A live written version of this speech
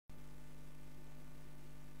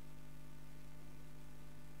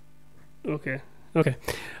Okay. Okay.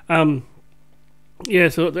 Um, yeah.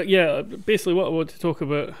 So yeah, basically, what I want to talk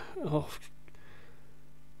about. Oh,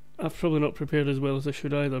 I've probably not prepared as well as I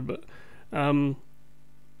should either, but um,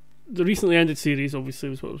 the recently ended series, obviously,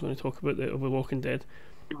 was what I was going to talk about. The Walking Dead.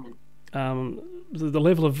 The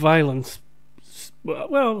level of violence.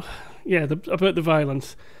 Well, yeah, about the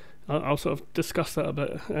violence. I'll sort of discuss that a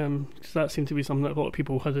bit because that seemed to be something that a lot of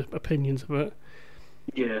people had opinions about.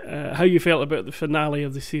 Yeah. How you felt about the finale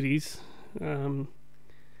of the series,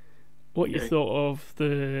 what you Okay. thought of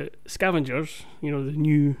the scavengers, the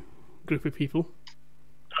new group of people.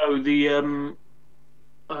 Oh, the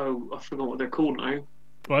oh, I forgot what they're called now.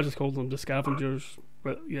 Well, I just called them the scavengers,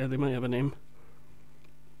 but yeah, they might have a name.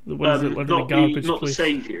 The ones that live in the garbage Not the place.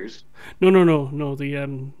 saviors. No, no, no, no.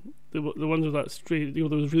 The ones with that strange,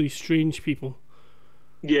 those really strange people.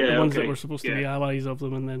 The Yeah. ones that were Okay. supposed to Yeah. be allies of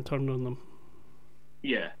them and then turned on them.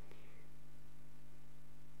 Yeah.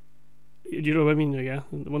 Do you know what I mean? Yeah,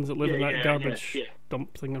 the ones that live Yeah. in that Yeah. Yeah. garbage Yeah.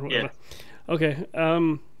 dump thing or Yeah. whatever. Okay.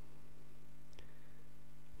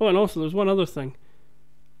 Oh, and also there's one other thing.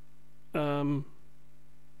 Um,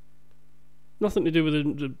 Nothing to do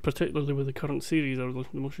with particularly with the current series or the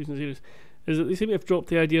most recent series, is that they seem to have dropped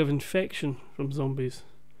the idea of infection from zombies.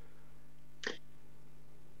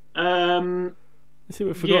 Um. They seem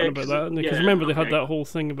to have Yeah. forgotten about that because Yeah. remember they had Okay. that whole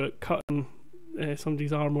thing about cutting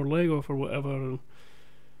somebody's arm or leg off or whatever, and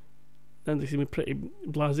then they seem to be pretty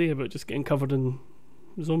blasé about just getting covered in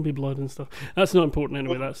zombie blood and stuff. That's not important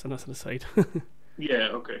anyway. That's an aside. Yeah.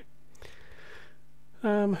 Okay.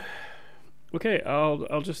 um, okay,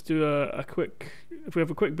 I'll just do a quick. If we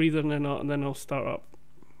have a quick breather and then I'll start up.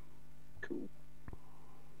 Cool.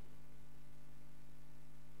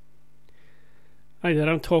 Hi there,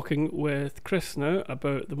 I'm talking with Chris now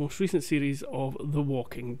about the most recent series of The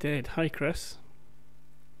Walking Dead. Hi, Chris.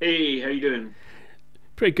 Hey, how you doing?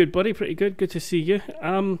 Pretty good, buddy. Pretty good. Good to see you.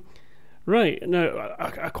 Right now,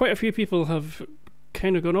 quite a few people have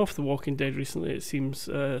kind of gone off The Walking Dead recently. It seems,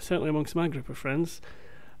 certainly amongst my group of friends,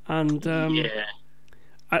 and Yeah.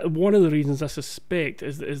 one of the reasons I suspect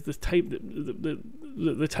is the type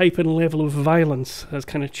the type and level of violence has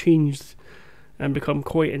kind of changed and become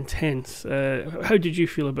quite intense. How did you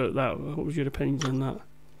feel about that? What was your opinions on that?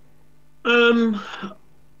 Um.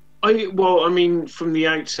 I mean, from the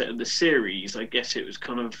outset of the series, I guess it was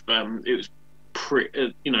kind of it was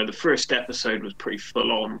pretty. The first episode was pretty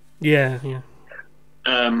full on. Yeah, yeah,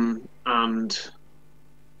 And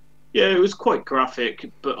yeah, it was quite graphic.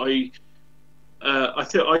 But I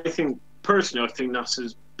think personally, I think that's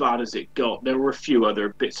as bad as it got. There were a few other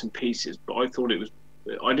bits and pieces, but I thought it was.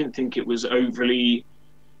 I didn't think it was overly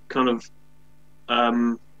kind of.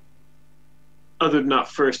 Other than that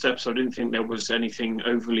first episode, I didn't think there was anything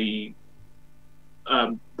overly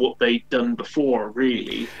what they'd done before,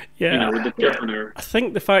 really. yeah. With the governor. I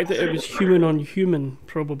think the fact that it was human on human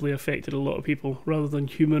probably affected a lot of people rather than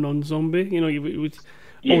human on zombie. You would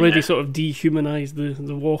already Yeah. sort of dehumanize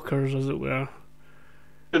the walkers, as it were.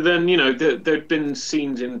 But then there'd been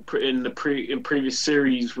scenes in previous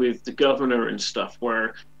series with the governor and stuff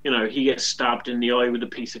where he gets stabbed in the eye with a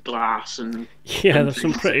piece of glass Yeah, and there's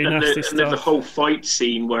some things. pretty And, nasty there's a stuff. whole fight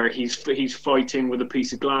scene where he's fighting with a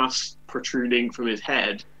piece of glass protruding from his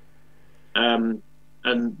head. And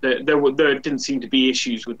there didn't seem to be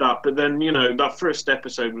issues with that. But then that first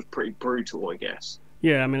episode was pretty brutal, I guess.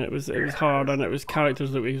 Yeah, I mean it was hard, and it was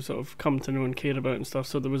characters that we sort of come to know and care about and stuff.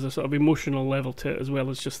 So there was a sort of emotional level to it as well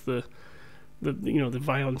as just the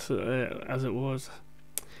violence as it was.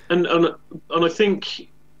 And I think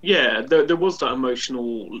there was that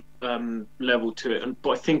emotional level to it, but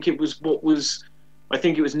I think it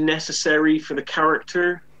was necessary for the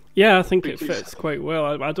character Yeah, I think it because fits quite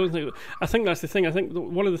well. I don't think. I think that's the thing. I think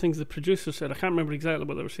one of the things the producer said. I can't remember exactly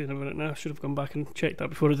what they were saying about it now. I should have gone back and checked that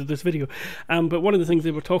before I did this video. But one of the things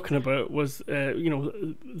they were talking about was,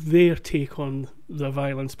 their take on the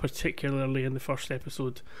violence, particularly in the first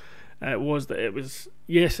episode, was that it was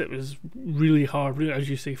really hard, really, as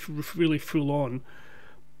you say, really full on,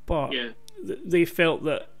 but yeah they felt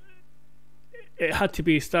that it had to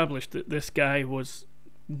be established that this guy was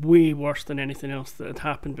way worse than anything else that had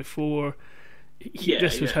happened before.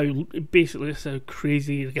 This was yeah how basically this is how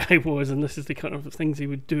crazy the guy was, and this is the kind of things he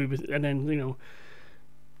would do. And then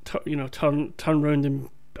turn around and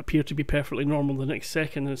appear to be perfectly normal the next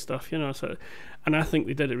second and stuff. So, and I think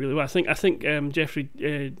they did it really well. I think Jeffrey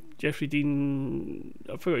Dean,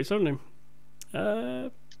 I forgot his surname.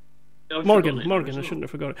 I've Morgan, forgotten it Morgan, as I well. shouldn't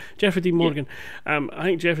have forgot it. Jeffrey Dean Yeah. Morgan. I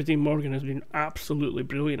think Jeffrey Dean Morgan has been absolutely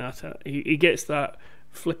brilliant at it. He gets that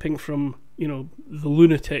flipping from the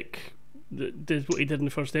lunatic that did what he did in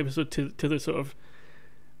the first episode to the sort of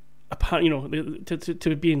apart,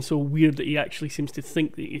 to being so weird that he actually seems to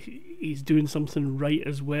think that he's doing something right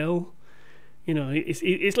as well.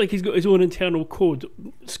 It's like he's got his own internal code,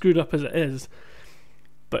 screwed up as it is.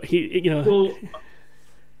 But Well,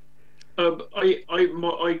 I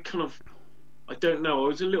don't know. I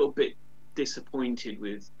was a little bit disappointed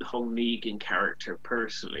with the whole Negan character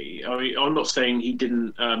personally. I mean, I'm not saying he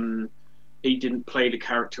didn't play the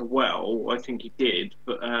character well. I think he did,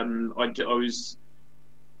 but I was,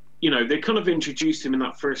 they kind of introduced him in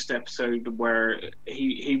that first episode where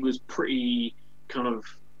he was pretty kind of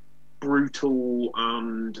brutal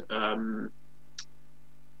and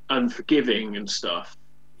unforgiving and stuff.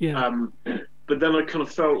 Yeah. But then I kind of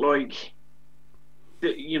felt like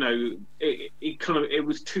that, it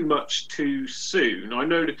was too much too soon. I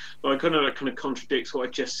know that, I know that kind of contradicts what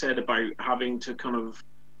I just said about having to kind of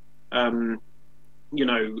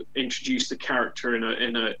introduce the character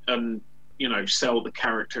in a sell the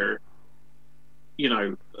character, in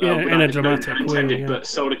a dramatic way, but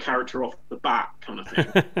sell the character off the bat kind of thing.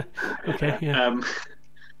 Okay, yeah.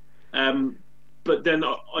 But then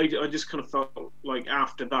I just kind of felt like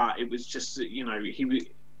after that it was just that,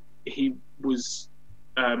 he was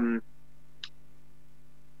I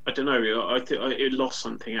don't know. I think it lost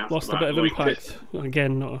something after lost that. a bit of impact.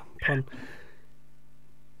 Again, not a pun.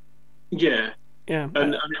 Yeah.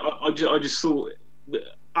 And I just thought,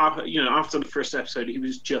 after the first episode, he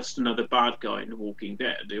was just another bad guy in The Walking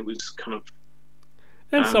Dead. It was kind of.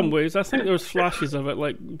 In some ways, I think there was flashes of it,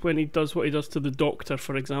 like when he does what he does to the Doctor,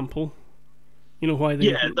 for example. You know why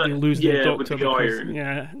they lose their Doctor? No.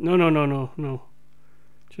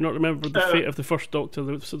 Do you not remember the fate of the first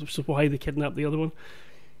Doctor? So why they kidnapped the other one?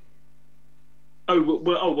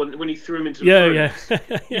 When he threw him into the furnace.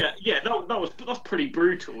 That's pretty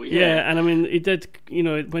brutal. Yeah, and I mean, he did.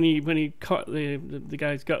 When he cut the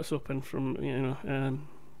guy's guts open from in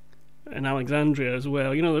Alexandria as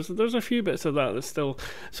well. There's a few bits of that that's still.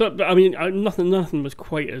 So, but I mean, nothing was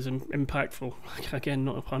quite as impactful. Again,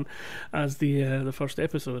 not a pun, as the first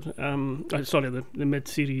episode. The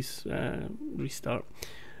mid-series restart.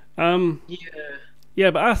 But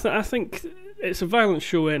I think it's a violent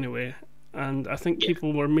show anyway, and I think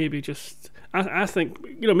people were maybe just. I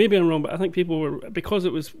think maybe I'm wrong, but I think people were, because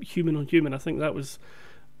it was human on human. I think that was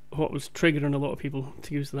what was triggering a lot of people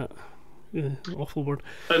to use that awful word.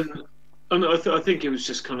 And I think it was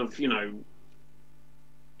just kind of it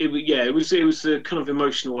was the kind of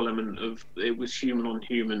emotional element of it was human on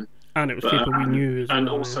human. And it was people we knew as well. And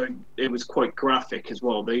also, it was quite graphic as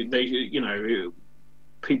well. They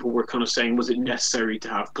people were kind of saying, was it necessary to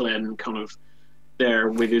have Glenn kind of there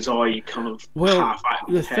with his eye kind of half out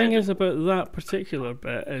of his head? The thing is about that particular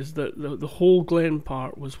bit is that the whole Glenn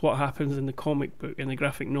part was what happens in the comic book, in the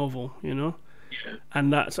graphic novel, Yeah.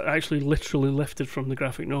 And that's actually literally lifted from the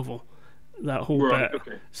graphic novel. That whole bit.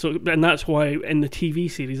 Okay. So, and that's why in the TV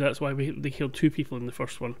series, that's why they killed 2 people in the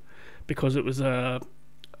first one, because it was a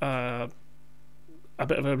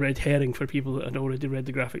bit of a red herring for people that had already read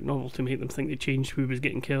the graphic novel to make them think they changed who was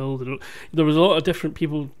getting killed. There was a lot of different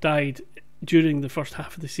people died during the first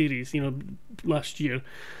half of the series, last year.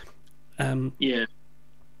 That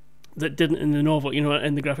didn't in the novel,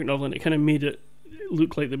 in the graphic novel, and it kind of made it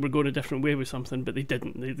look like they were going a different way with something, but they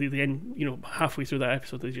didn't. They end, halfway through that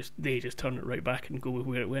episode, they just turn it right back and go with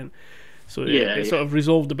where it went. So it sort of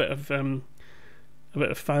resolved a bit of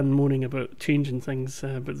fan moaning about changing things,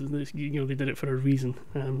 but they did it for a reason.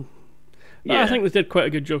 I think they did quite a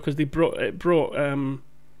good job, because they brought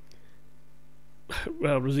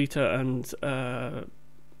Rosita and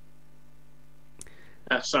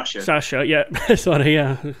Sasha, yeah. Sorry,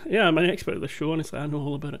 yeah. I'm an expert at the show, honestly. I know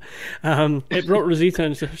all about it. It brought Rosita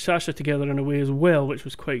and Sasha together in a way as well, which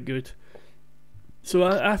was quite good. So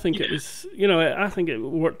I think it was, I think it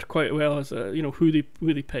worked quite well as who they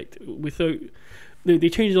picked. Without they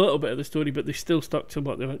changed a little bit of the story, but they still stuck to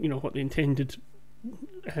what the intended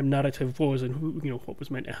narrative was, and who what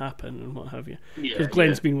was meant to happen and what have you. Because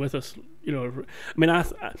Glenn's been with us, I mean,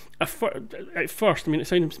 at first, I mean,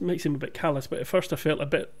 it might seem a bit callous, but at first I felt a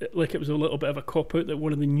bit like it was a little bit of a cop out that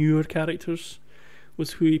one of the newer characters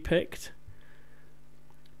was who he picked.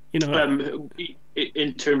 In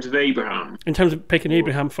terms of Abraham. In terms of picking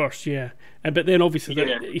Abraham first, yeah. But then obviously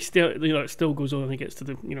he still, it still goes on and gets to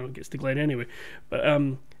gets to Glenn anyway. But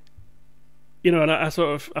and I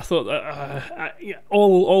thought that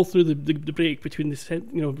all through the break between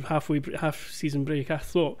the half season break, I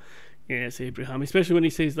thought, yeah, it's Abraham. Especially when he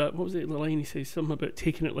says that, what was it, the line he says, something about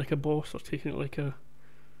taking it like a boss or taking it like a.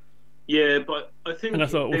 Yeah, but I think. And I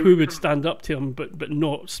thought, well, who would stand up to him, but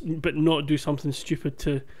not do something stupid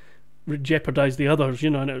to jeopardize the others,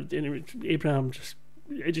 And Abraham just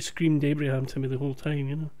screamed Abraham to me the whole time,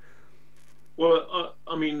 you know. Well,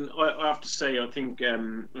 I mean, I have to say, I think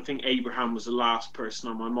Abraham was the last person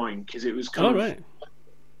on my mind because it was kind of right.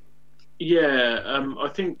 Yeah. I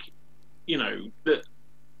think that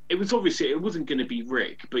it was obviously it wasn't going to be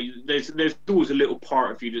Rick, but there's always a little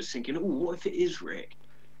part of you that's thinking, oh, what if it is Rick?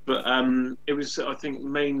 But it was, I think,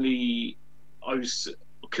 mainly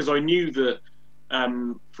because I knew that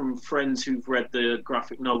from friends who've read the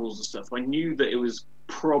graphic novels and stuff, I knew that it was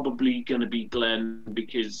probably going to be Glenn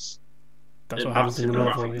because that's what happens in the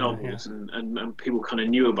graphic novels, yeah. And people kind of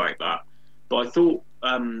knew about that. But I thought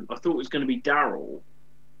it was going to be Daryl.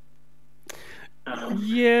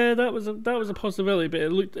 Yeah, that was a possibility, but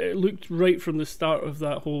it looked right from the start of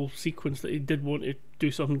that whole sequence that he did want to do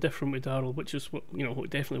something different with Daryl, which is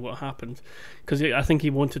definitely what happened, because I think he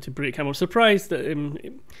wanted to break him. I was surprised that.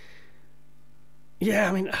 Yeah,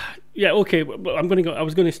 I mean, yeah, okay, but I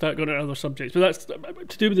was going to start going to other subjects, but that's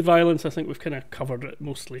to do with the violence. I think we've kind of covered it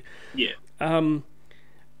mostly. Yeah. And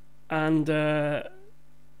I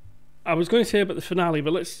was going to say about the finale,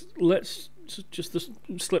 but let's just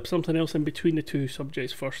slip something else in between the two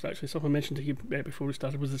subjects first. Actually, something I mentioned to you before we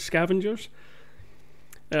started was the scavengers,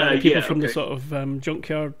 people from the sort of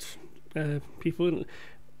junkyard people.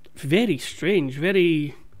 Very strange.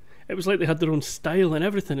 It was like they had their own style and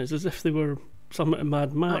everything. It's as if they were somewhat of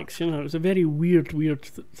Mad Max. It was a very weird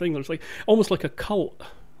thing. It was like almost like a cult,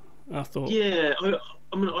 I thought. Yeah, I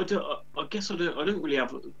mean, I guess I don't really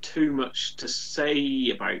have too much to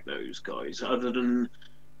say about those guys other than.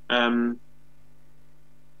 I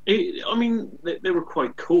mean, they were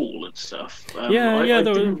quite cool and stuff. I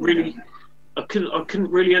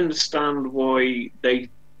couldn't really understand why they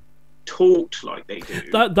talked like they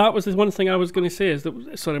do. That was the one thing I was going to say. Is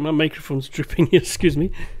that, sorry, my microphone's dripping here. Excuse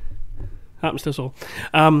me. Happens to us all.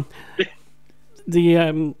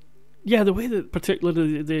 The way that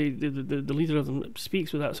particularly the leader of them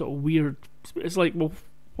speaks with that sort of weird. It's like, well,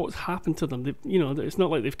 what's happened to them? It's not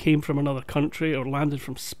like they've came from another country or landed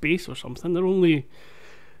from space or something. They're only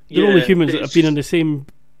humans that have been in the same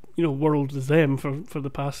world as them for the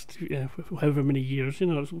past however many years.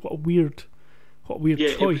 What a weird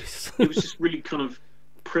choice. It was just really kind of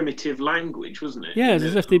primitive language, wasn't it? Yeah, it's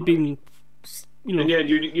as if they'd been. And yeah,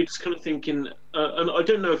 you're just kind of thinking, and I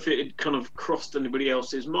don't know if it had kind of crossed anybody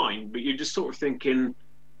else's mind, but you're just sort of thinking,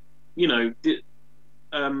 they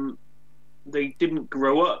didn't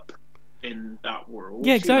grow up in that world.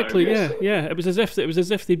 Yeah, exactly. Yeah. It was as if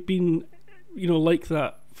they'd been, like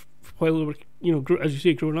that while they were, as you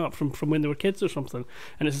say, growing up from when they were kids or something.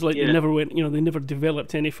 And it's like they never went, they never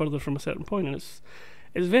developed any further from a certain point, and it's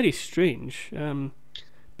very strange.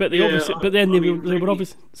 But they obviously, but then they were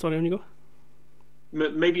obviously. Sorry, on you go.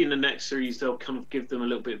 Maybe in the next series they'll kind of give them a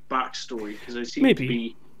little bit of backstory because they seem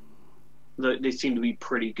to be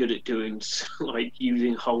pretty good at doing like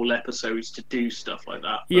using whole episodes to do stuff like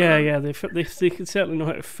that. But, they can certainly know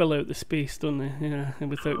how to fill out the space, don't they? Yeah, and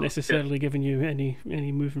without necessarily giving you any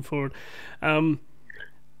moving forward. So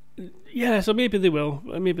maybe they will.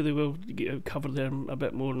 Maybe they will cover them a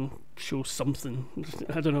bit more and show something.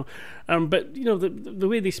 I don't know. But the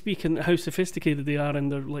way they speak and how sophisticated they are, and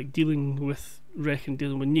they're like dealing with Rick and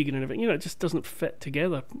dealing with Negan and everything. It just doesn't fit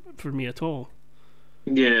together for me at all.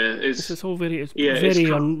 Yeah, it's all very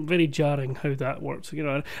jarring how that works.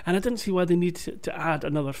 And I didn't see why they needed to add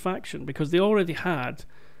another faction because they already had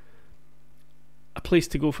a place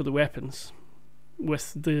to go for the weapons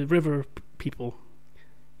with the river people.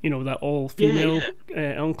 That all-female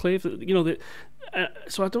enclave.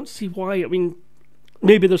 So I don't see why. I mean,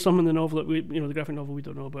 maybe there's something in the novel that the graphic novel we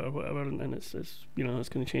don't know about or whatever, and it's going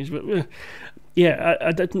to change. But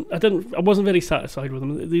I wasn't very satisfied with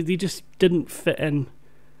them. They just didn't fit in.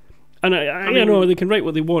 And I know they can write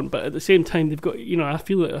what they want, but at the same time they've got. I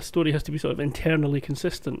feel that a story has to be sort of internally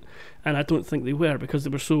consistent, and I don't think they were because they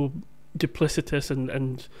were so duplicitous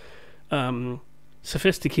and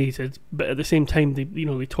sophisticated, but at the same time they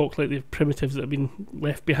talk like they're primitives that have been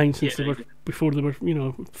left behind since they were before they were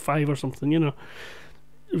 5 or something.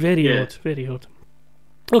 Very odd.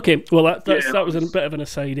 Okay, well that was a bit of an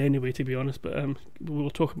aside anyway, to be honest, but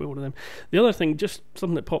we'll talk about one of them. The other thing, just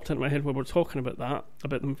something that popped into my head while we're talking about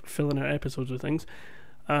them filling out episodes with things.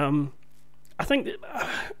 I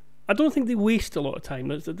don't think they waste a lot of time.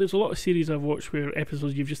 There's a lot of series I've watched where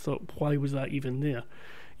episodes you've just thought, why was that even there?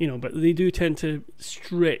 But they do tend to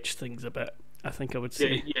stretch things a bit, I think I would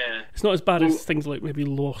say. Yeah. It's not as bad as things like maybe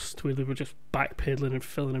Lost, where they were just backpedaling and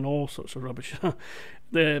filling in all sorts of rubbish. But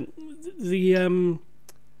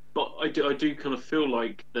I do kind of feel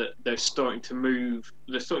like that they're starting to move.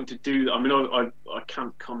 They're starting to do. I mean, I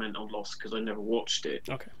can't comment on Lost because I never watched it.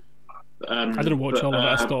 Okay. I didn't watch all of it.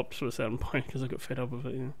 I stopped at a certain point because I got fed up with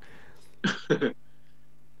it.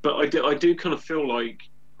 But I do kind of feel like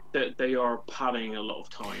that they are padding a lot of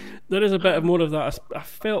time. There is a bit of more of that. I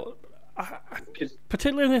felt,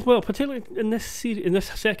 particularly in this series, in this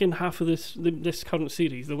second half of this current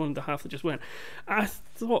series, the one and a half that just went. I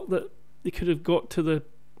thought that they could have got to the.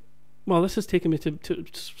 Well, this has taken me to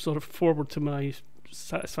sort of forward to my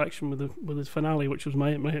satisfaction with the finale, which was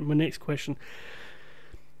my next question.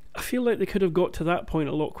 I feel like they could have got to that point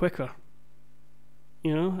a lot quicker.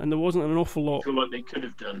 And there wasn't an awful lot. I feel like they could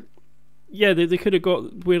have done. Yeah, they could have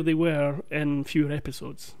got where they were in fewer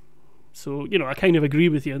episodes. So, I kind of agree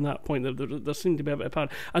with you on that point. That there seemed to be a bit of bad.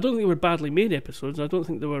 I don't think they were badly made episodes. I don't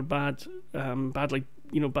think they were badly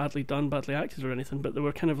done, badly acted or anything. But they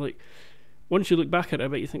were kind of like, once you look back at it, I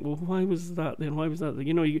bet you think, well, why was that then? Why was that there?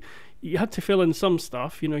 You had to fill in some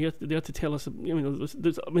stuff. They had to tell us.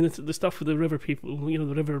 The stuff with the river people. The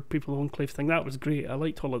river people enclave thing. That was great. I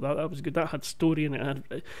liked all of that. That was good. That had story in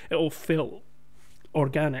it. It all felt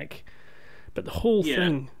organic. But the whole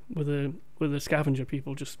thing with the scavenger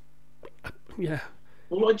people just, yeah.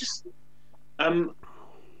 Well,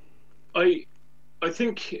 I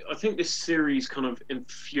think this series kind of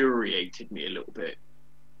infuriated me a little bit.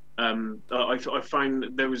 I find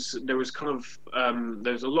that there was kind of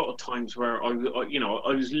there was a lot of times where I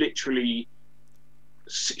was literally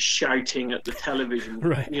shouting at the television,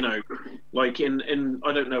 right. Like in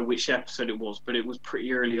I don't know which episode it was, but it was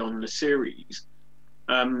pretty early on in the series.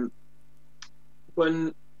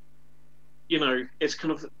 When it's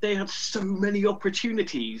kind of, they had so many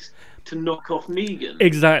opportunities to knock off Negan.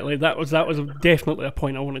 Exactly, that was definitely a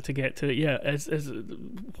point I wanted to get to. Yeah,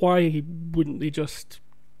 why wouldn't they just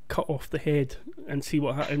cut off the head and see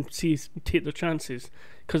what and take their chances?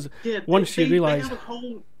 Because once you realise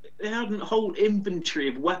they had a whole inventory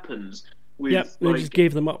of weapons. They just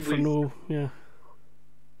gave them up for no.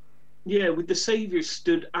 Yeah, with the Saviour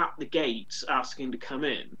stood at the gates asking to come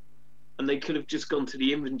in, and they could have just gone to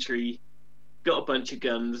the inventory, got a bunch of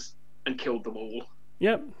guns, and killed them all.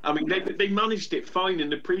 Yep. I mean, they managed it fine in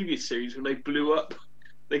the previous series when they blew up.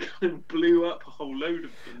 They kind of blew up a whole load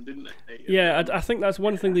of them, didn't they? Yeah, I think that's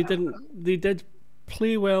one thing they didn't. They did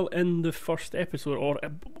play well in the first episode, or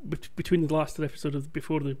between the last episode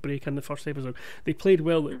before the break and the first episode. They played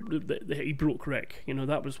well that he broke Rick.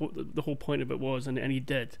 That was what the whole point of it was, and he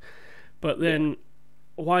did. But then,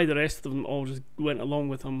 why the rest of them all just went along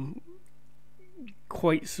with him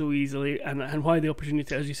quite so easily, and why the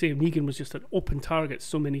opportunity, as you say, Negan was just an open target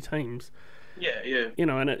so many times. Yeah.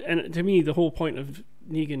 And to me, the whole point of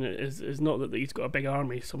Negan is not that he's got a big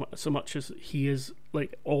army so much as he is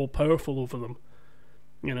like all powerful over them.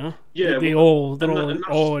 Yeah, they're all in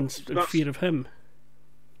awe and fear of him.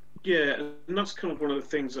 Yeah, and that's kind of one of the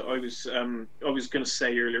things that I was going to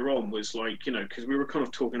say earlier on was, like, because we were kind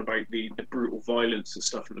of talking about the brutal violence and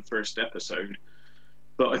stuff in the first episode,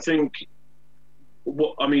 but I think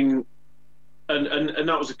and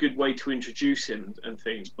that was a good way to introduce him and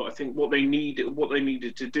things. But I think what they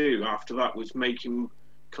needed to do after that was make him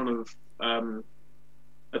kind of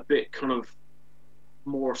a bit kind of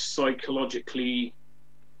more psychologically,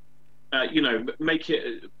 make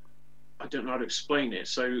it. I don't know how to explain it.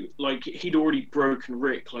 So, like, he'd already broken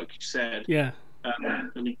Rick, like you said, yeah,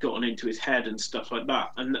 and he'd gotten into his head and stuff like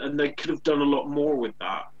that. And they could have done a lot more with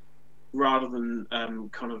that, rather than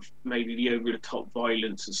kind of maybe the over the top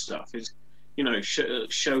violence and stuff. Is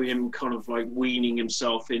show him kind of like weaning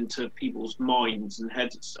himself into people's minds and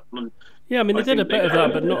heads and stuff. And yeah, I mean, they did a bit of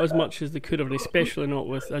that, but not as much as they could have, especially not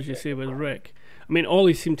with, as you say, with Rick. I mean, all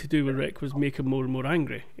he seemed to do with Rick was make him more and more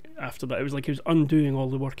angry. After that, it was like he was undoing all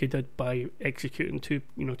the work he did by executing two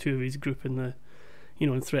of his group in the,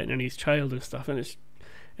 and threatening his child and stuff. And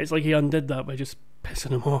it's like he undid that by just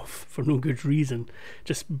pissing him off for no good reason,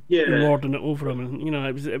 just lording it over him. And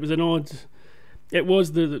it was an odd. It was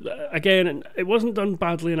again, it wasn't done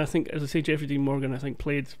badly, and I think, as I say, Jeffrey Dean Morgan, I think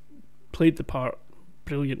played the part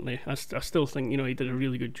brilliantly. I still think he did a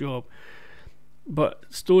really good job, but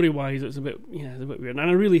story-wise, it's a bit weird. And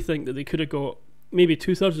I really think that they could have got maybe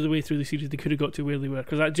 2/3 of the way through the series. They could have got to where they were,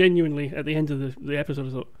 because I genuinely, at the end of the episode,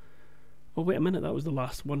 I thought, oh wait a minute, that was the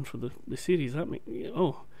last one for the series. And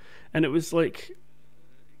it was like,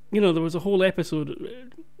 there was a whole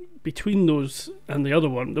episode between those and the other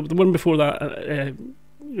one, the one before that,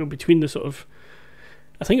 between the sort of,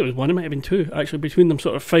 I think it was one, it might have been two actually, between them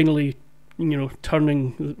sort of finally,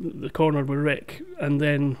 turning the corner with Rick and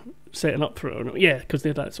then setting up for it. Yeah, because they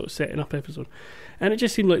had that sort of setting up episode, and it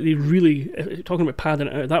just seemed like they really, talking about padding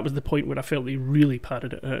it out, that was the point where I felt they really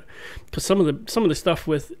padded it out, because some of the stuff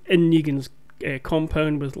in Negan's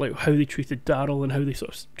compound with like how they treated Daryl and how they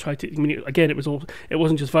sort of tried to. I mean, again, it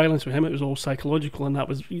wasn't just violence with him; it was all psychological, and that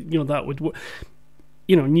was that would.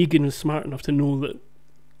 Negan is smart enough to know that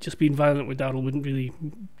just being violent with Daryl wouldn't really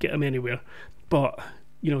get him anywhere, but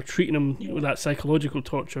treating him with that psychological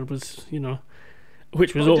torture was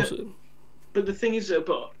which was also. But the thing is, I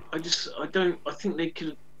think they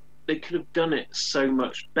could have done it so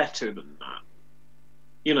much better than that.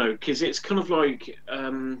 Because it's kind of like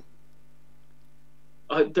I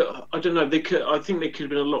don't know. I think they could have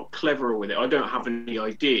been a lot cleverer with it. I don't have any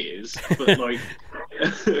ideas, but like,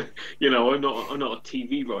 I'm not a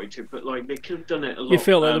TV writer, but like they could have done it a lot. You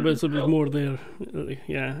felt like there was more there.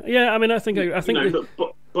 Yeah. I mean, I think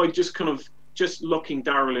by just kind of just locking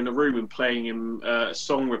Daryl in a room and playing him a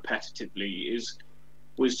song repetitively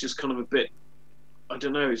was just kind of a bit. I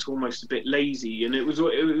don't know. It's almost a bit lazy, and it was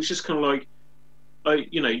just kind of like.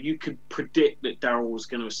 You could predict that Daryl was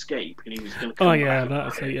going to escape and he was going to come back.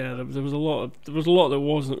 That's it. Yeah, there was a lot that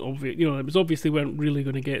wasn't obvious. It was obviously weren't really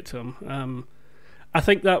going to get to him. I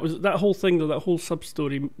think that whole thing, though, that whole sub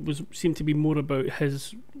story seemed to be more about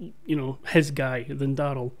his guy than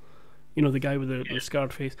Daryl. The guy with the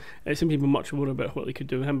scarred face. It seemed to be much more about what they could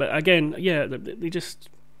do with him. But again, they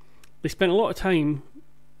spent a lot of time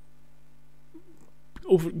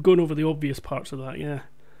going over the obvious parts of that. Yeah.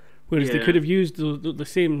 Whereas they could have used the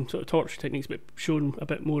same sort of torture techniques, but shown a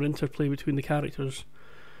bit more interplay between the characters.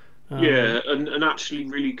 And actually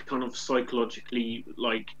really kind of psychologically,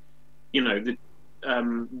 like, the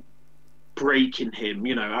breaking him,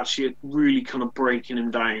 actually really kind of breaking him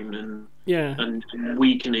down and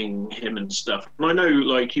weakening him and stuff. And I know,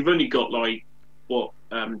 like, you've only got like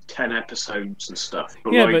 10 episodes and stuff.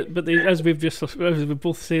 But they, as we've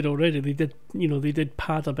both said already, they did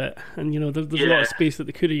pad a bit, and there's a lot of space that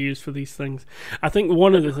they could have used for these things. I think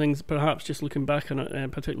one of the things, perhaps just looking back on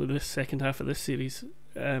it, particularly this second half of this series,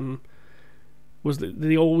 was that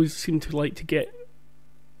they always seem to like to get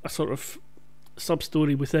a sort of sub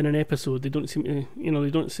story within an episode. They don't seem to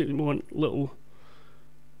want little.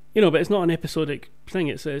 But it's not an episodic thing.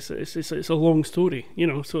 It's a long story.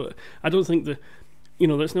 So I don't think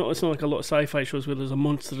it's not like a lot of sci-fi shows where there's a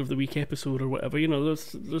monster of the week episode or whatever. There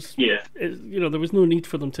was no need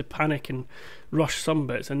for them to panic and rush some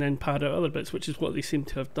bits and then pad out other bits, which is what they seem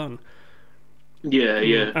to have done. Yeah.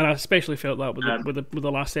 And I especially felt that with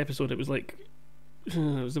the last episode. It was like it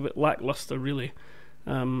was a bit lackluster, really.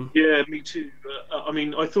 Yeah, me too. I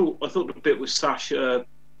mean, I thought the bit with Sasha.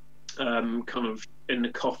 Kind of in the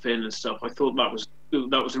coffin and stuff. I thought that was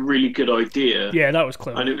a really good idea. Yeah, that was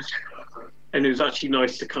clever. And it was actually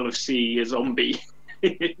nice to kind of see a zombie,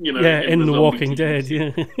 in The Walking Dead.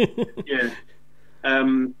 Yeah. Yeah.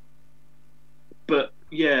 But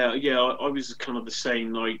I was kind of the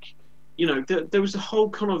same. Like, there was a whole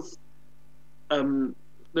kind of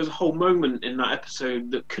there's a whole moment in that episode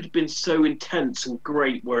that could have been so intense and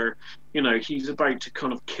great where, he's about to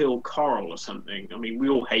kind of kill Carl or something. I mean, we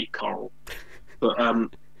all hate Carl. But,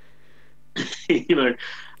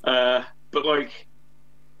 but like,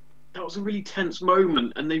 that was a really tense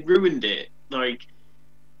moment and they ruined it. Like,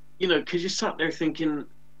 because you sat there thinking,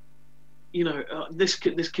 this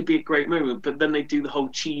could be a great moment, but then they do the whole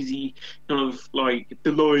cheesy kind of like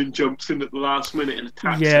the lion jumps in at the last minute and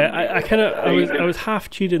attacks. Yeah, I was half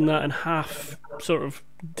cheating that and half sort of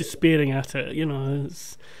despairing at it.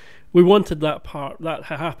 We wanted that part that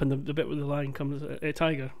happened. The bit where the lion comes,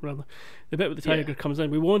 tiger rather, the bit where the tiger comes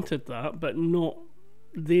in. We wanted that, but not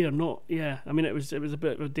there. Not I mean, it was a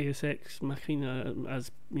bit of a Deus Ex Machina, as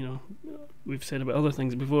we've said about other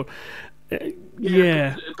things before. But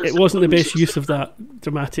it wasn't the best use of that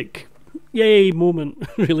dramatic yay moment,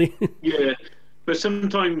 really. Yeah, but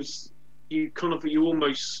sometimes you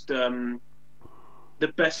almost the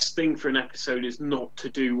best thing for an episode is not to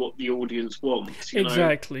do what the audience wants.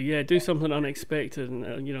 Exactly. Yeah, do something unexpected,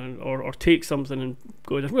 and or take something and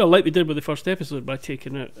go like they did with the first episode by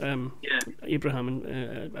taking out Abraham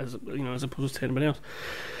and as opposed to anybody else.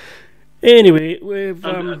 Anyway, we've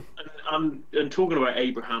and talking about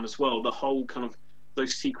Abraham as well. The whole kind of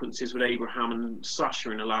those sequences with Abraham and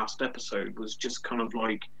Sasha in the last episode was just kind of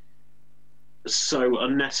like so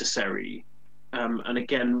unnecessary, and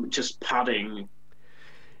again just padding.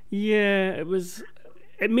 Yeah, it was.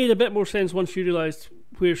 It made a bit more sense once you realised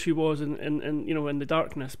where she was in the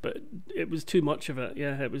darkness, but it was too much of it.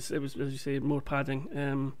 Yeah, it was as you say, more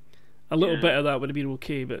padding. A little bit of that would have been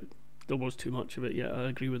okay, but there was too much of it. Yeah, I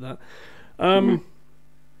agree with that.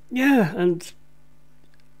 Yeah, and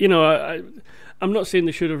I'm not saying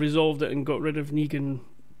they should have resolved it and got rid of Negan,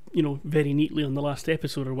 very neatly on the last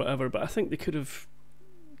episode or whatever, but I think they could have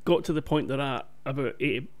got to the point they're at about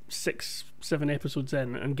 6, 7 episodes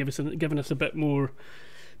in and given us a bit more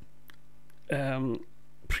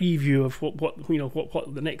preview of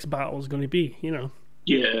what the next battle is going to be. Yeah.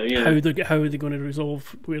 How are they going to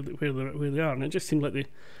resolve where they are, and it just seemed like they.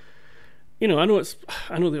 I know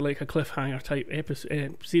they're like a cliffhanger type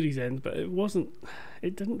series end, but it wasn't.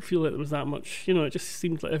 It didn't feel like there was that much. It just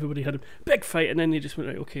seemed like everybody had a big fight, and then they just went,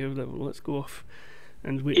 right, okay, well, let's go off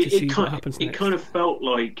and wait to see what happens next. It kind of felt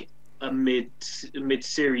like a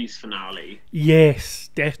mid-series finale. Yes,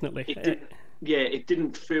 definitely. It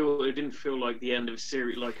didn't feel like the end of a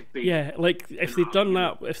series, like a big. Yeah, like if they'd done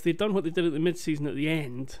that, if they'd done what they did at the mid-season at the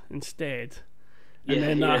end instead. And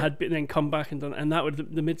then that had then come back and done, and that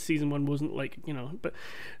would the mid-season one wasn't like but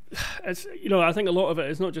it's I think a lot of it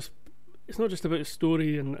is not just about a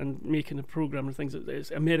story and making a program and things.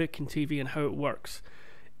 It's American TV and how it works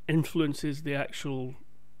influences the actual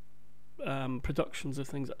productions of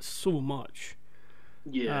things so much.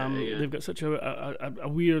 They've got such a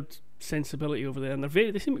weird sensibility over there, and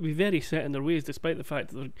they seem to be very set in their ways, despite the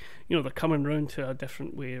fact that they're coming round to a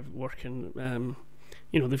different way of working.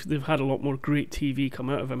 They've had a lot more great TV come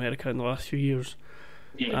out of America in the last few years.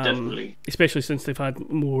 Yeah, definitely. Especially since they've had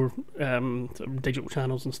more sort of digital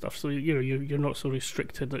channels and stuff. So you're not so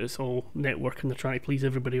restricted that it's all network and they're trying to please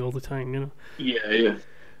everybody all the time. Yeah.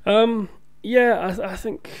 I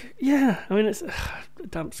think. Yeah, I mean it's a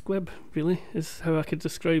damp squib. Really, is how I could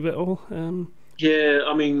describe it all. Yeah,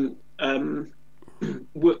 I mean.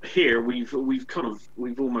 Here we've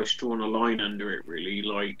almost drawn a line under it, really.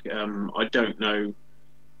 Like I don't know.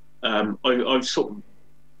 I've sort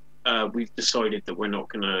of we've decided that we're not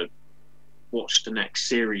going to watch the next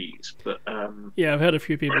series, but I've heard a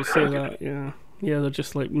few people say that. Yeah, they're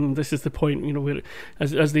just like, this is the point. Where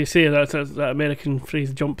as they say that American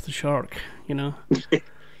phrase, "jump the shark." Yeah.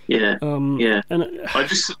 And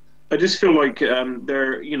I just feel like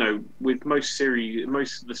they're with most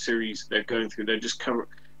of the series they're going through, they're just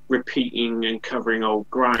repeating and covering old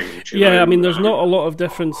ground. I mean, there's not a lot of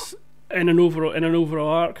difference in an overall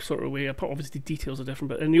arc sort of way. Obviously, details are different,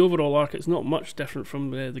 but in the overall arc, it's not much different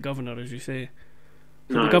from the Governor, as you say.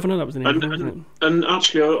 No. The Governor, that was the name, wasn't it? And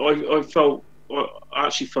actually, I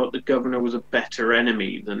actually felt the Governor was a better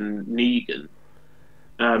enemy than Negan.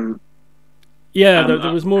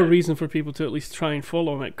 There was more reason for people to at least try and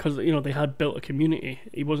follow him, because they had built a community.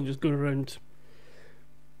 He wasn't just going around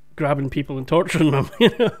grabbing people and torturing them.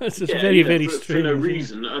 It's just very strange. For no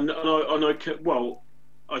reason.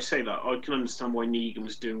 I say that I can understand why Negan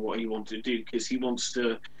was doing what he wanted to do, because he wants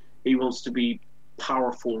to be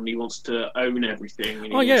powerful and he wants to own everything.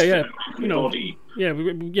 And body.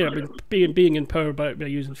 But being in power by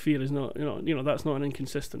using fear is not that's not an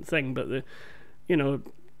inconsistent thing. But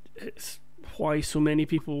it's why so many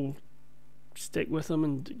people stick with them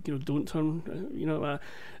and don't turn.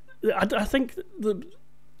 I think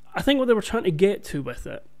what they were trying to get to with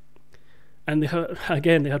it, and they had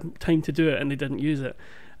time to do it and they didn't use it.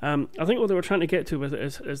 I think what they were trying to get to with it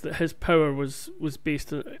is that his power was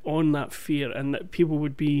based on that fear, and that people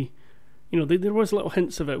would be, there was little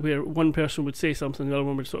hints of it where one person would say something, the other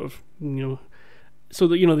one would sort of, so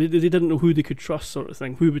that they didn't know who they could trust, sort of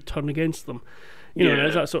thing, who would turn against them.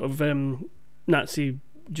 There's that sort of Nazi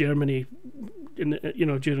Germany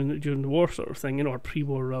during the war sort of thing, or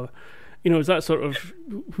pre-war rather. Is that sort of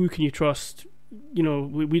who can you trust?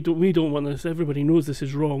 We don't want this. Everybody knows this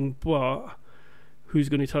is wrong, but who's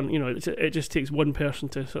going to turn? It just takes one person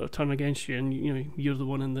to sort of turn against you, and you're the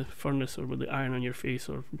one in the furnace, or with the iron on your face,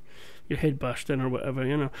 or your head bashed in, or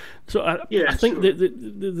whatever. So I think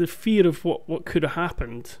the fear of what could have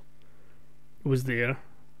happened was there,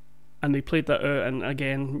 and they played that out, and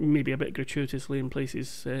again maybe a bit gratuitously in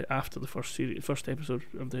places after the first episode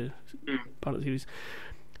of the part of the series.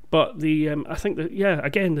 But I think that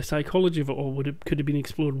again the psychology of it all could have been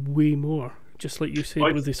explored way more, just like you said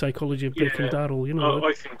with the psychology of breaking Daryl.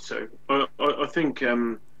 I think so. I think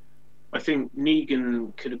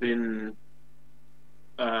Negan could have been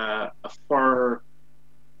a far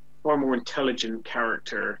more intelligent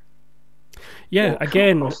character. Yeah,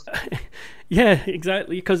 again, yeah,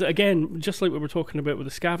 exactly. Because again, just like we were talking about with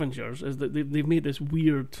the Scavengers, is that they've made this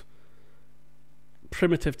weird,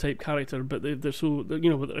 primitive type character, but they're so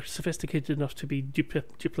they're sophisticated enough to be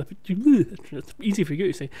it's easy for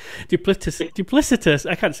you to say duplicitous.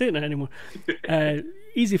 I can't say it now anymore.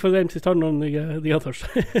 Easy for them to turn on the others.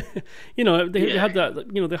 They had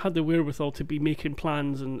that. They had the wherewithal to be making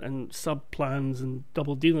plans and sub plans and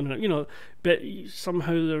double dealing in it. But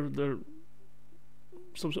somehow they're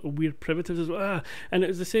some sort of weird primitives as well. And it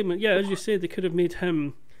was the same. Yeah, as you say, they could have made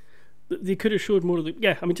him they could have showed more of the,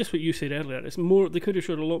 yeah, I mean, just what you said earlier, it's more, they could have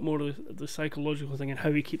showed a lot more of the psychological thing and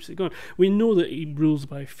how he keeps it going. We know that he rules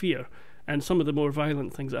by fear, and some of the more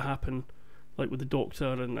violent things that happen, like with the doctor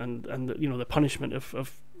and the, you know, the punishment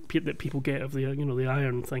that people get of the, you know, the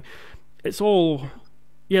iron thing, it's all,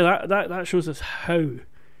 yeah, that shows us how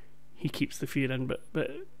he keeps the fear in, but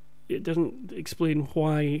it doesn't explain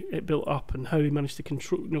why it built up and how he managed to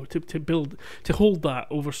control, you know, to hold that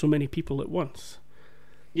over so many people at once.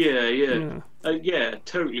 Yeah,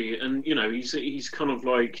 totally. And you know, he's kind of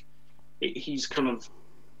like, he's kind of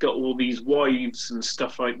got all these wives and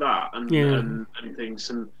stuff like that, and things,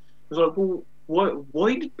 and it's like, well,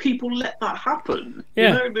 why did people let that happen?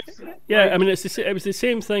 Yeah, you know, yeah. I mean, it was the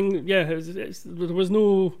same thing. Yeah, there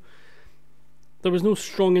was no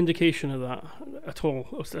strong indication of that at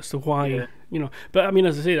all as to why, you know. But I mean,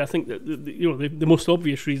 as I say, I think that you know, the most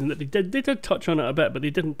obvious reason that they did touch on it a bit, but they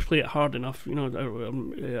didn't play it hard enough. You know,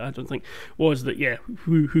 I don't think, was that, yeah,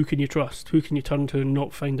 who can you trust? Who can you turn to and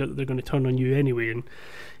not find out that they're going to turn on you anyway? And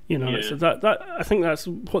you know, so that I think that's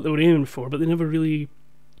what they were aiming for, but they never really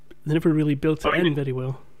built it in very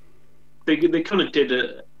well. They kind of did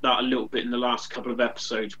that a little bit in the last couple of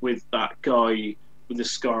episodes with that guy with the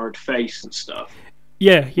scarred face and stuff.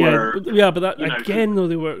 Yeah, where, but that, you know, again, though,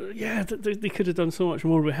 they could have done so much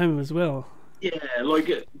more with him as well. Yeah,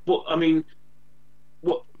 like, what I mean,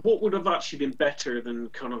 what would have actually been better than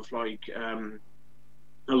kind of like a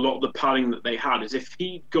lot of the padding that they had is if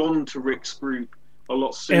he'd gone to Rick's group a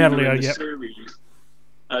lot sooner earlier, in the series.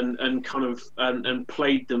 And kind of and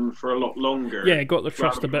played them for a lot longer. Yeah, got their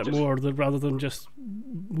trust a bit more rather than just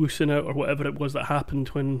woosing out or whatever it was that happened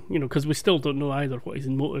when, you know, because we still don't know either what his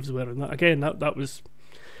motives were. And that, again, that was,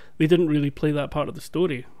 they didn't really play that part of the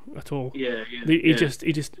story at all. He was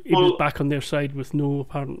back on their side with no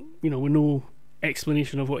apparent, you know, with no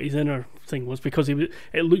explanation of what his inner thing was, because it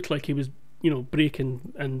looked like he was, you know,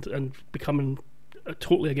 breaking and becoming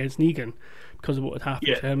totally against Negan because of what had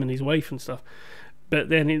happened to him and his wife and stuff. But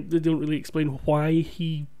then they don't really explain why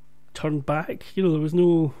he turned back. You know, there was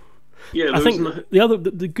no. Yeah, I think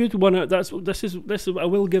the good one. This is. I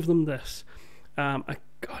will give them this. God,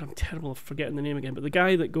 I'm terrible at forgetting the name again. But the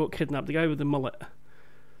guy that got kidnapped, the guy with the mullet.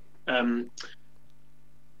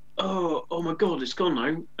 Oh my God, it's gone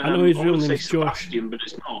now. I know his real name is Josh, but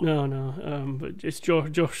it's not. No. But it's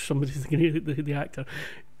Josh. Somebody's thinking the actor.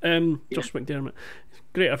 Josh McDermott.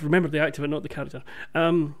 Great. I've remembered the actor, but not the character.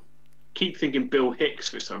 Keep thinking Bill Hicks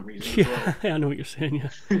for some reason. Yeah, I know what you're saying.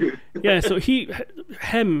 Yeah, yeah. So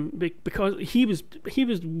because he was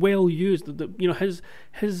well used. You know,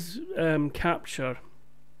 his capture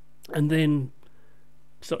and then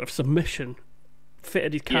sort of submission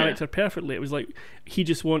fitted his character perfectly. It was like he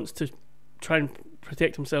just wants to try and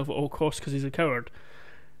protect himself at all costs because he's a coward.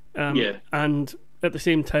 And at the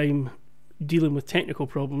same time, dealing with technical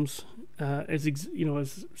problems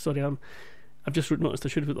I've just noticed I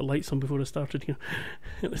should have put the lights on before I started here.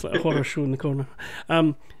 It's like a horror show in the corner.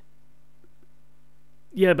 But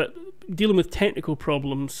dealing with technical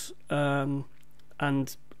problems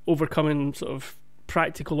and overcoming sort of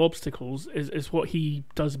practical obstacles is what he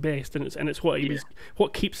does best, and it's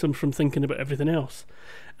what keeps him from thinking about everything else.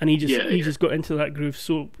 And he just got into that groove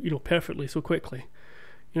so, you know, perfectly, so quickly.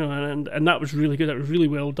 You know, and that was really good. That was really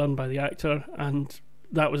well done by the actor, and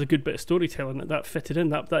that was a good bit of storytelling that fitted in.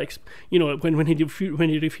 That you know, when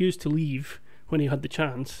he refused to leave when he had the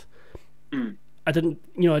chance, I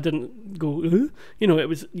didn't go, you know, it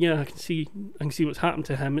was, I can see what's happened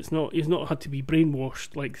to him. He's not had to be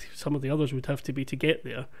brainwashed like some of the others would have to be to get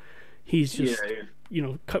there. He's just you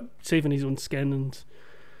know, saving his own skin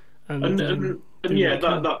and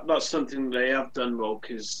that's something they have done well,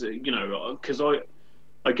 because you know, because I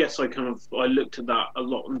guess I looked at that a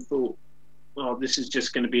lot and thought, oh, this is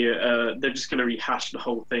just going to be they're just going to rehash the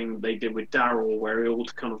whole thing they did with Daryl, where he all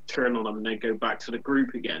kind of turn on him and they go back to the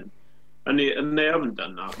group again, and they haven't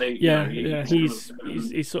done that. He's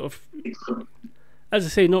sort of, as I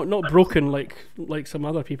say, not broken like some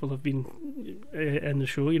other people have been in the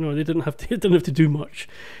show. You know, they didn't have to do much.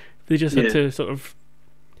 They just had to sort of,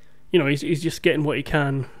 you know, he's just getting what he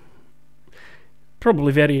can.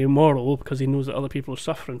 Probably very immoral because he knows that other people are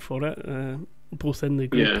suffering for it. Both in the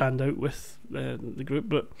group and out with the group,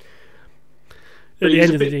 but at the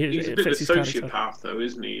end of the day, he's a bit of a sociopath, though,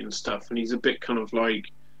 isn't he, and stuff. And he's a bit kind of like,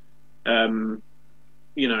 you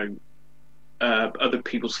know, other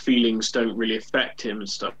people's feelings don't really affect him and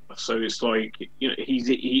stuff. So it's like, you know,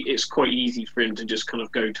 it's quite easy for him to just kind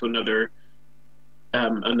of go to another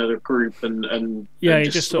group and he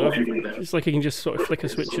just sort of, it's like he can just sort of flick a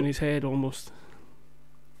switch in his head almost.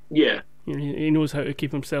 Yeah, You know, he knows how to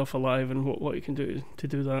keep himself alive and what he can do to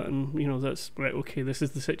do that, and you know that's right. Okay, this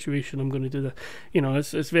is the situation. I'm going to do that. You know,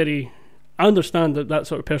 it's very. I understand that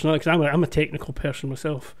sort of personality because I'm a technical person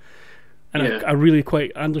myself, and I really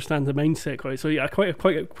quite understand the mindset quite. So yeah, I quite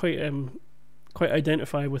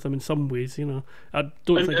identify with him in some ways. You know, I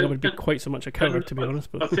don't think I would be quite so much a coward, to be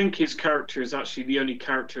honest. But I think his character is actually the only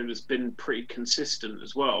character that's been pretty consistent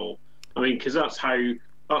as well. I mean, because that's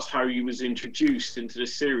how he was introduced into the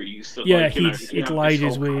series. That, yeah, like, he'd lied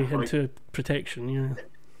his way into protection. Yeah.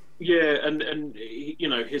 Yeah, and you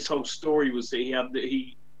know, his whole story was that he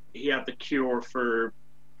had the cure for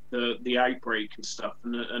the outbreak and stuff,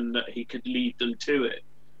 and that he could lead them to it.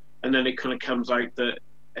 And then it kind of comes out that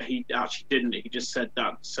he actually didn't. He just said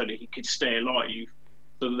that so that he could stay alive,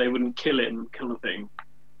 so that they wouldn't kill him, kind of thing.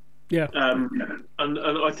 Yeah. And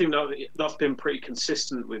I think that's been pretty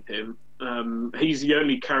consistent with him. He's the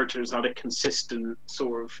only character who's had a consistent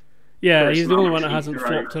sort of. Yeah, he's the only one that hasn't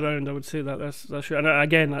flopped around. I would say that's true. And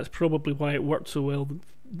again, that's probably why it worked so well.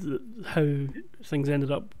 How things ended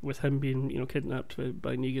up with him being, you know, kidnapped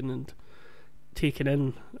by Negan and taken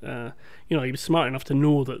in. You know, he was smart enough to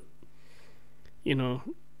know that, you know,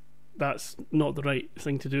 that's not the right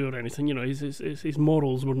thing to do or anything. You know, his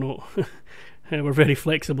morals were not were very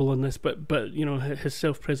flexible on this, but you know, his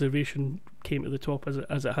self-preservation came to the top as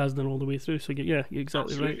it has done all the way through. So yeah, you're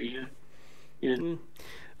exactly absolutely, right. Yeah.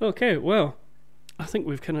 Okay, well, I think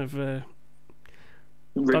we've kind of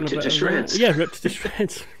ripped it to shreds. Yeah, ripped it to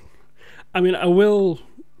shreds. I mean, I will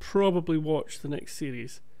probably watch the next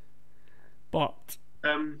series, but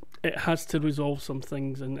it has to resolve some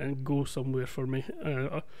things and go somewhere for me,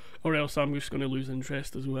 or else I'm just going to lose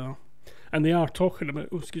interest as well. And they are talking about,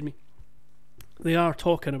 they are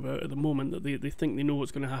talking about at the moment that they think they know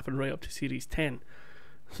what's going to happen right up to series 10.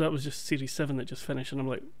 So that was just series 7 that just finished, and I'm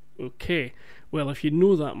like, okay, well, if you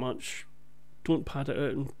know that much, don't pad it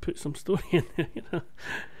out and put some story in there, you know?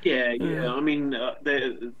 Yeah. I mean,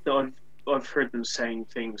 I've heard them saying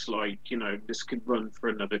things like, you know, this could run for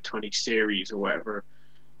another 20 series or whatever.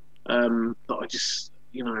 But I just,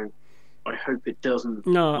 you know, I hope it doesn't.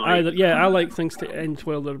 No, I like things to end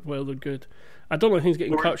while they're good. I don't like things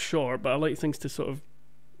getting cut short, but I like things to sort of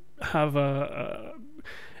have a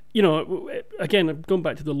you know, again, going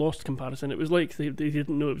back to the Lost comparison, it was like they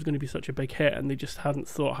didn't know it was going to be such a big hit, and they just hadn't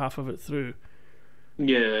thought half of it through.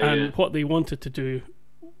 And what they wanted to do,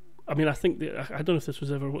 I mean, I think I don't know if this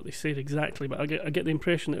was ever what they said exactly, but I get the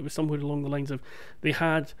impression that it was somewhere along the lines of they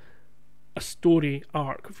had a story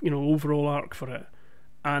arc, you know, overall arc for it,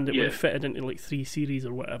 and it would have fitted into like 3 series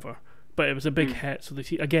or whatever. But it was a big hit, so they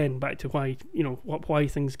again back to why, you know, why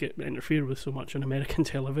things get interfered with so much on American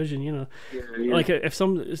television. You know, like if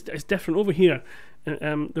it's different over here,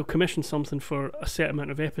 they'll commission something for a set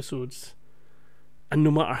amount of episodes, and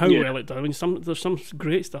no matter how well it does, I mean, there's some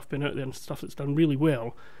great stuff been out there and stuff that's done really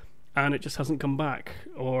well, and it just hasn't come back,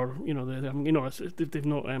 or you know, they've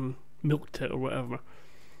not milked it or whatever.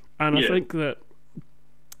 And I think that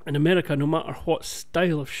in America, no matter what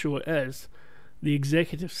style of show it is, the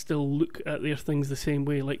executives still look at their things the same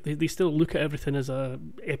way. Like they still look at everything as a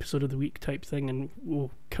episode of the week type thing, and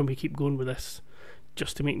can we keep going with this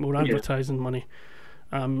just to make more advertising money?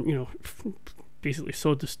 You know, basically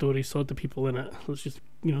sod the story, sod the people in it. Let's just,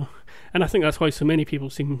 you know, and I think that's why so many people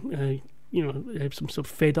seem you know, some sort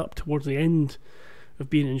of fed up towards the end of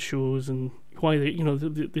being in shows, and why they, you know,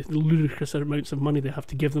 the ludicrous amounts of money they have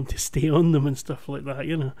to give them to stay on them and stuff like that.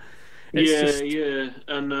 You know, and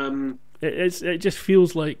it just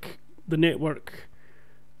feels like the network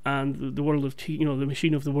and the world of you know, the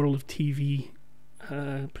machine of the world of TV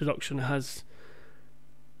production has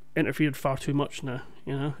interfered far too much now.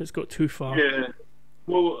 You know, it's got too far. Yeah.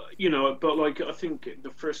 Well, you know, but like I think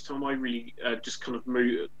the first time I really just kind of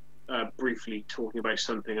moved briefly talking about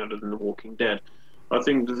something other than The Walking Dead, I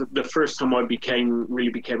think the first time I really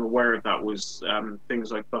became aware of that was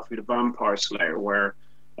things like Buffy the Vampire Slayer, where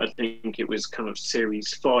I think it was kind of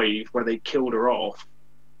series 5 where they killed her off,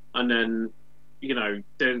 and then, you know,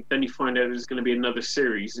 then you find out there's going to be another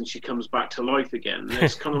series and she comes back to life again. And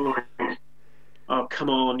it's kind of like, oh, come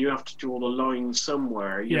on, you have to draw the line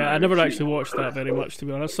somewhere. You know, I never actually watched that very much, to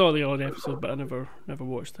be honest. I saw the odd episode, but I never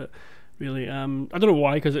watched it, really. I don't know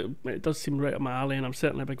why, because it does seem right up my alley, and I'm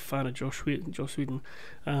certainly a big fan of Joss Whedon.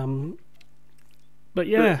 But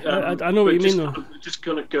yeah, I know what you mean, though. Just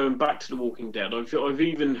kind of going back to The Walking Dead, I've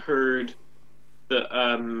even heard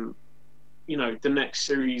that you know, the next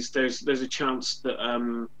series there's a chance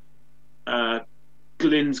that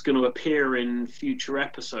Glenn's going to appear in future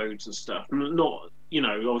episodes and stuff. Not, you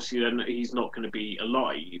know, obviously then he's not going to be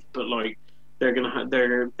alive, but like they're going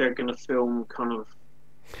to film kind of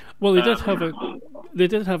Well, they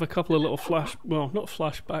did have a couple of little not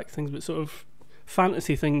flashback things, but sort of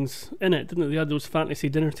fantasy things in it, didn't they? They had those fantasy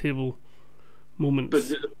dinner table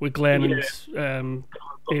moments with Glenn and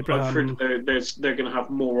Abraham. I've heard they're going to have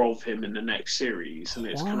more of him in the next series, and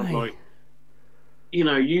it's kind of like,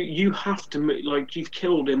 you have to like, you've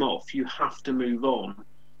killed him off, you have to move on.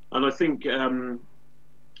 And I think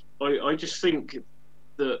I just think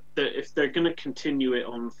that if they're going to continue it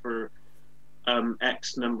on for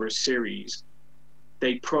X number of series,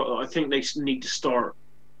 I think they need to start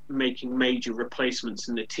making major replacements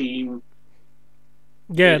in the team.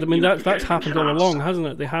 Yeah, I mean that's happened all along, hasn't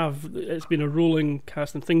it? It's been a rolling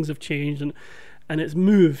cast, and things have changed, and it's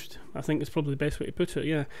moved. I think is probably the best way to put it.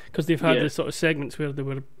 Yeah, because they've had this sort of segments where they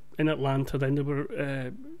were in Atlanta, then they were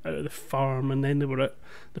out at the farm, and then they were at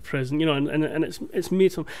the prison. And it's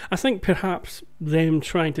made some. I think perhaps them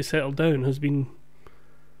trying to settle down has been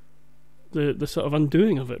the sort of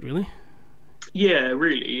undoing of it, really. Yeah,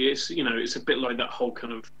 really. It's a bit like that whole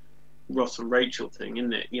kind of Ross and Rachel thing,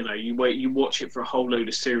 isn't it? You watch it for a whole load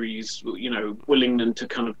of series, willing them to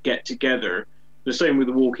kind of get together. The same with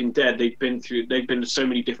The Walking Dead. They've been to so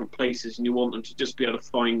many different places, and you want them to just be able to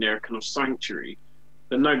find their kind of sanctuary.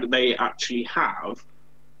 But now that they actually have,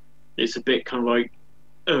 it's a bit kind of like,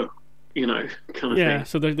 kind of thing.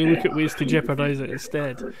 So they look at ways to jeopardize it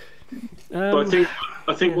instead. But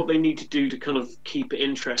I think what they need to do to kind of keep it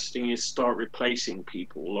interesting is start replacing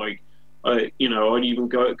people. Like, I'd even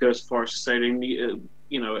go as far as to say they need,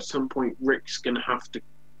 at some point Rick's going to have to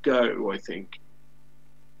go. I think.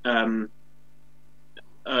 I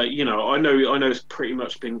know it's pretty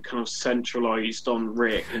much been kind of centralized on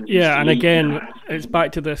Rick. And again, it's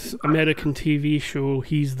back to this American TV show,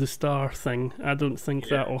 he's the star thing. I don't think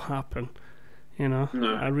that will happen. No.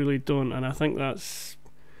 I really don't, and I think that's.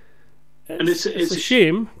 It's a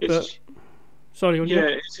shame. Sorry.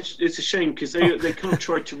 It's a shame because they kind of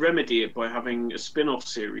tried to remedy it by having a spin-off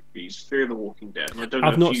series, Fear the Walking Dead. And I don't know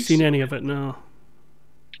I've not seen any of it. No.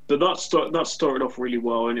 But that started off really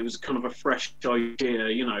well, and it was kind of a fresh idea.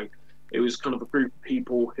 It was kind of a group of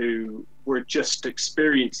people who were just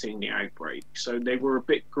experiencing the outbreak, so they were a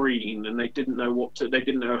bit green, and they didn't know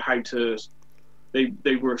how to.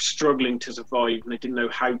 They were struggling to survive, and they didn't know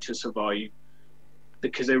how to survive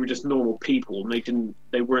because they were just normal people, and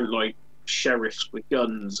they weren't like sheriffs with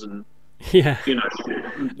guns and. Yeah,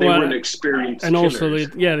 they weren't experienced, and killers. Also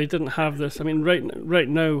they didn't have this. I mean, right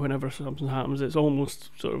now, whenever something happens, it's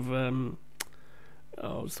almost sort of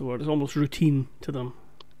what's the word? It's almost routine to them,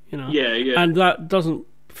 Yeah. And that doesn't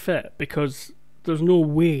fit because there's no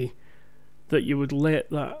way that you would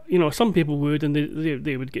let that. Some people would, and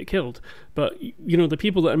they would get killed. But the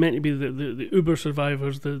people that are meant to be the uber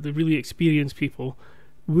survivors, the really experienced people,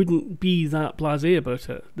 wouldn't be that blasé about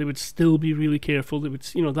it. They would still be really careful. They would,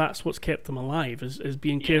 that's what's kept them alive, is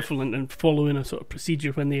being careful and following a sort of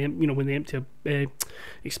procedure when they empty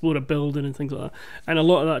explore a building and things like that. And a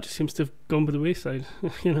lot of that just seems to have gone by the wayside.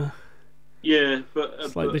 Yeah, but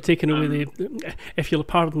it's like they're taking away if you'll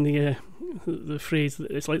pardon the phrase,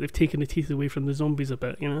 it's like they've taken the teeth away from the zombies a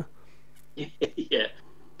bit. Yeah,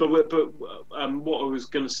 but what I was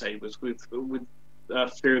going to say was with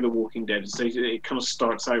Fear the Walking Dead, it kind of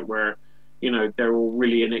starts out where they're all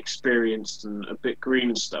really inexperienced and a bit green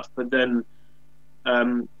and stuff, but then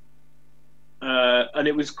and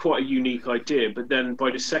it was quite a unique idea, but then by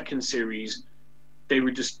the second series they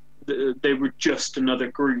were just another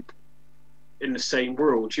group in the same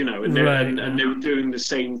world, and they were doing the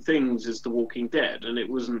same things as The Walking Dead, and it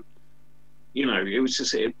wasn't, it was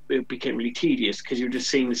just it became really tedious because you were just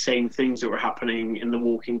seeing the same things that were happening in The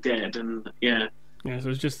Walking Dead, and Yeah,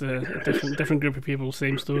 so it's just a different group of people,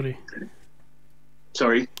 same story.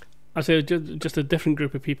 Sorry? I said just a different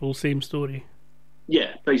group of people, same story.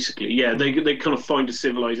 Yeah, basically. Yeah, they kind of find a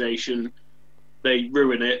civilization, they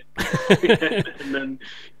ruin it, and then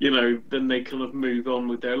then they kind of move on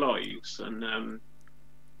with their lives, and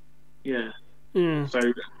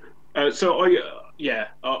So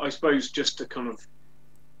I suppose just to kind of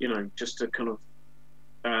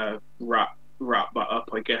wrap that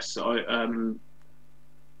up, I guess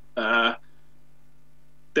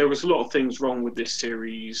there was a lot of things wrong with this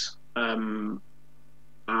series, and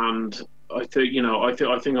I think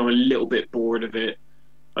I'm a little bit bored of it.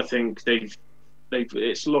 I think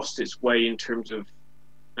it's lost its way in terms of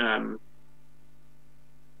I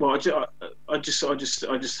just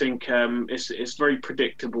think it's very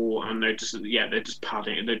predictable, and they're just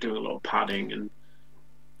padding. They're doing a lot of padding, and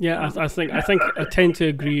I think I tend to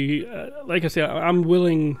agree. Like I say, I'm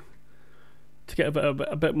willing to get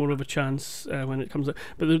a bit more of a chance when it comes out.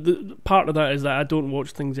 But the part of that is that I don't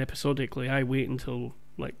watch things episodically. I wait until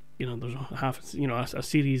like, you know, there's a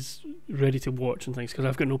series ready to watch and things, because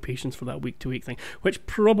I've got no patience for that week to week thing, which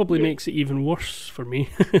probably makes it even worse for me.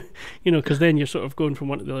 You know, because then you're sort of going from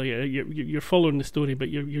one to the other. You're following the story, but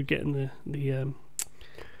you're getting the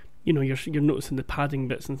you know, you're noticing the padding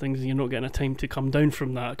bits and things, and you're not getting a time to come down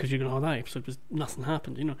from that, because you're going, oh, that episode was nothing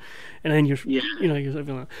happened, you know, and then you know, you're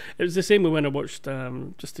feeling. It was the same when I watched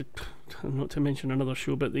just to, not to mention another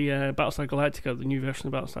show, but the Battlestar Galactica, the new version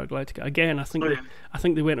of Battlestar Galactica. Again, I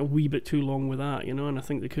think they went a wee bit too long with that, you know, and I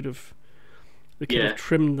think they could have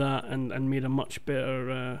trimmed that and made a much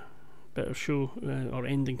better show or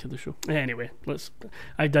ending to the show. Anyway,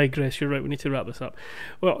 I digress. You're right, we need to wrap this up.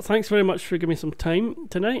 Well, thanks very much for giving me some time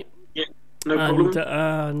tonight. Yeah, no problem.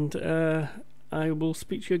 And I will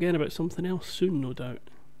speak to you again about something else soon, no doubt.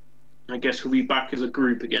 I guess we'll be back as a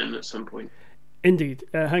group again at some point. Indeed.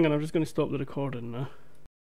 Hang on, I'm just going to stop the recording now.